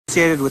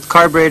associated with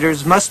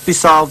carburetors must be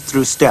solved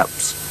through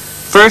steps.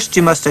 First,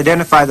 you must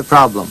identify the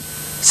problem.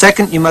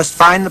 Second, you must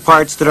find the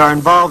parts that are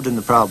involved in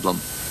the problem.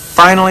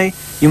 Finally,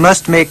 you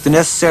must make the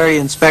necessary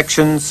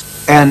inspections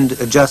and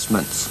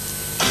adjustments.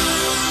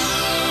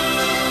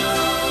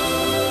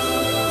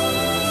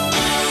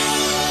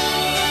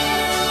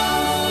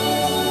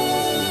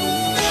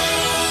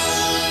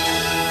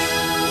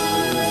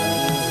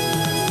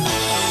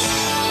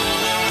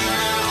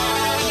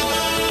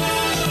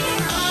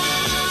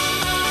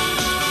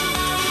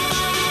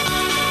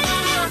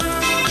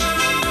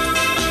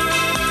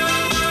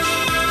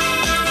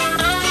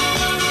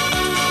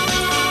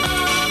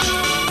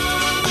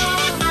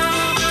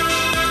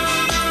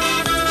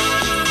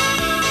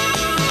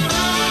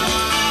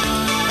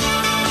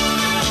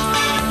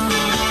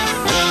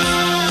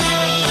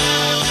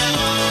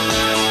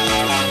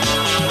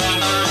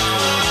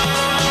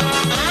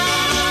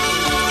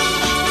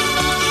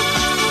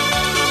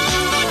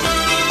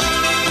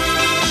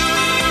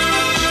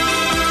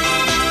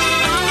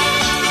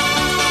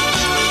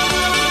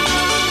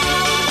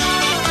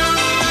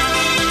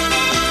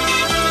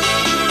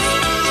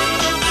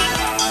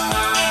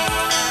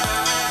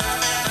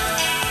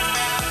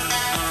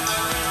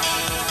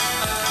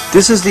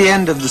 This is the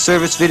end of the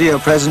service video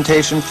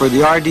presentation for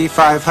the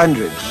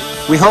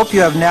RD500. We hope you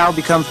have now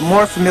become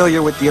more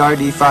familiar with the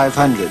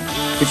RD500.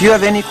 If you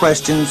have any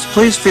questions,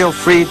 please feel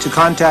free to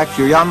contact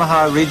your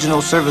Yamaha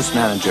Regional Service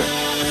Manager.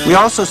 We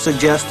also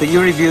suggest that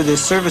you review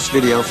this service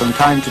video from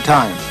time to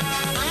time.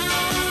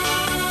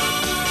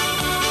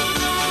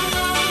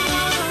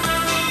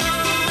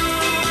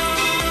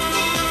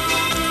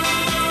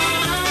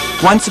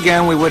 Once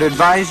again, we would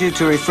advise you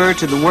to refer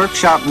to the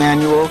workshop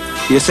manual,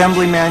 the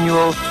assembly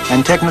manual,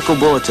 and technical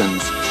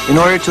bulletins in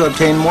order to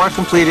obtain more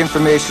complete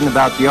information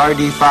about the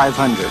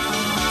RD500.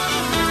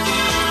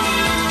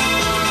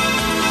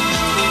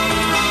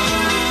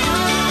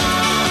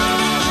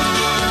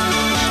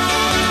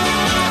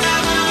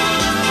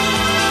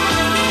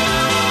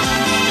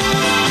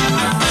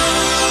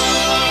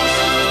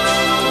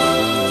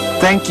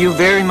 Thank you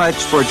very much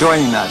for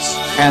joining us,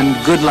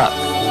 and good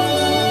luck.